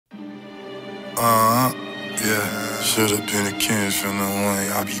Yeah. Should've been a chemist from the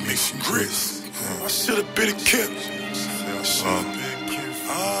way I be mixing grits. I should've been a chemist.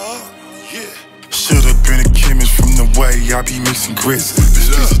 Should've been a chemist from the way I be mixing grits. This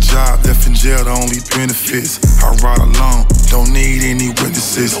piece of job, left in jail, the only benefits. I ride alone, don't need any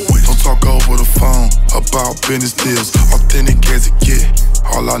witnesses. Don't talk over the phone about business deals. Authentic as it get,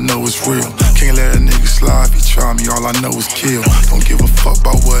 all I know is real. Can't let a nigga slide if he try me, all I know is kill. Don't give a fuck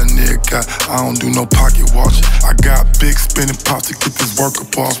about what a nigga got, I don't do no pocket watch. I got big spinning pops to get this work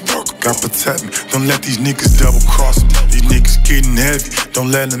up off. God protect me, don't let these niggas double cross me. These niggas getting heavy,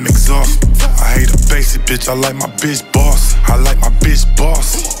 don't let them exhaust me. I hate a basic bitch, I like my bitch boss. I like my bitch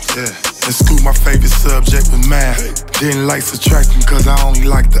boss, yeah. And school my favorite subject was math. Didn't like subtracting cause I only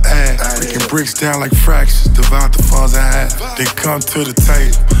like to add. Breaking bricks down like fractions, divide the funds in half. Then come to the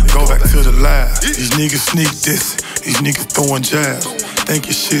table, go back to the lab. These niggas sneak this, these niggas throwing jabs. Think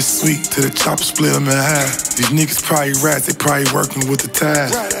your shit sweet till the chopper split them in half. These niggas probably rats, they probably working with the tag.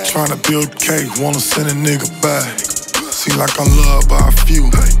 Trying to build cake, wanna send a nigga back. Seem like I'm loved by a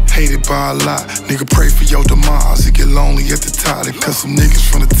few, hated by a lot. Nigga pray for your demise, it get lonely at the top. They cut some niggas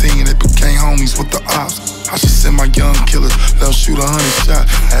from the team, they became homies with the ops. I should send my young killers, let them shoot 100 shots.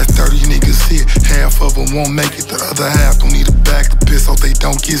 Had 30 niggas hit, half of them won't make it. The other half don't need a bag to piss off, they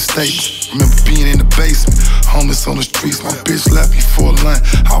don't get statements. Remember being in the basement, homeless on the streets. My bitch left me for a lunch,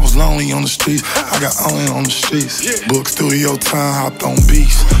 I was lonely on the streets. I got only on the streets. Book studio time, hopped on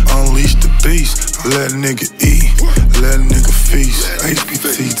beats. Unleash the beast, let a nigga eat, let a nigga feast.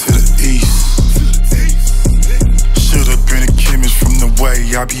 HPT to the east. Should've been a chemist from the way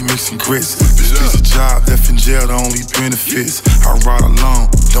I be mixing grits. This piece of job, left in jail, the only benefits. I ride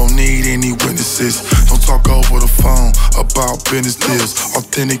alone, don't need any witnesses. Don't talk over the phone about business deals.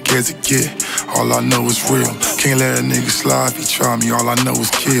 Authentic as it get, all I know is real. Can't let a nigga slide if he try me, all I know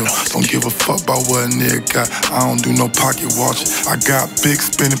is kill. Don't give a fuck about what a nigga got, I don't do no pocket watching. I got big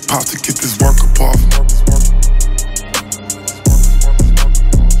spinning pops to get this work up off.